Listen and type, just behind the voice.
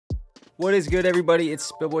What is good, everybody?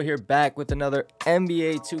 It's Spillboy here, back with another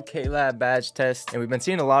NBA 2K Lab badge test. And we've been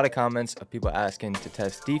seeing a lot of comments of people asking to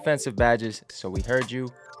test defensive badges, so we heard you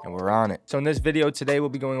and we're on it. So in this video today, we'll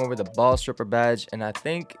be going over the ball stripper badge, and I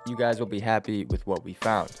think you guys will be happy with what we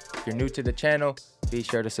found. If you're new to the channel, be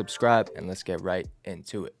sure to subscribe and let's get right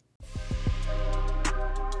into it.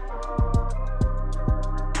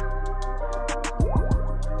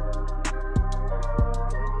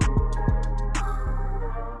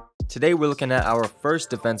 Today we're looking at our first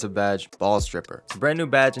defensive badge, Ball Stripper. It's a brand new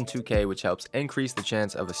badge in 2K which helps increase the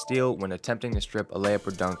chance of a steal when attempting to strip a layup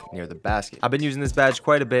or dunk near the basket. I've been using this badge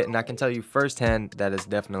quite a bit and I can tell you firsthand that is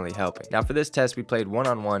definitely helping. Now for this test we played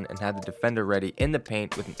one-on-one and had the defender ready in the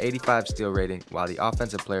paint with an 85 steal rating, while the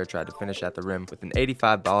offensive player tried to finish at the rim with an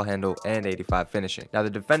 85 ball handle and 85 finishing. Now the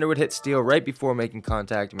defender would hit steal right before making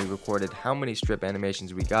contact, and we recorded how many strip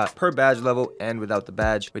animations we got per badge level and without the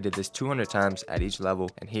badge. We did this 200 times at each level,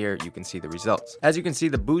 and here you can see the results. As you can see,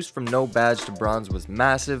 the boost from no badge to bronze was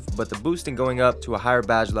massive, but the boost in going up to a higher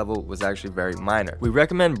badge level was actually very minor. We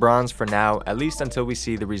recommend bronze for now, at least until we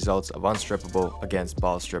see the results of unstrippable against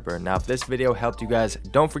Ball Stripper. Now if this video helped you guys,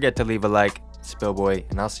 don't forget to leave a like. Spillboy,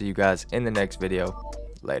 and I'll see you guys in the next video.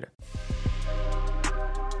 Later.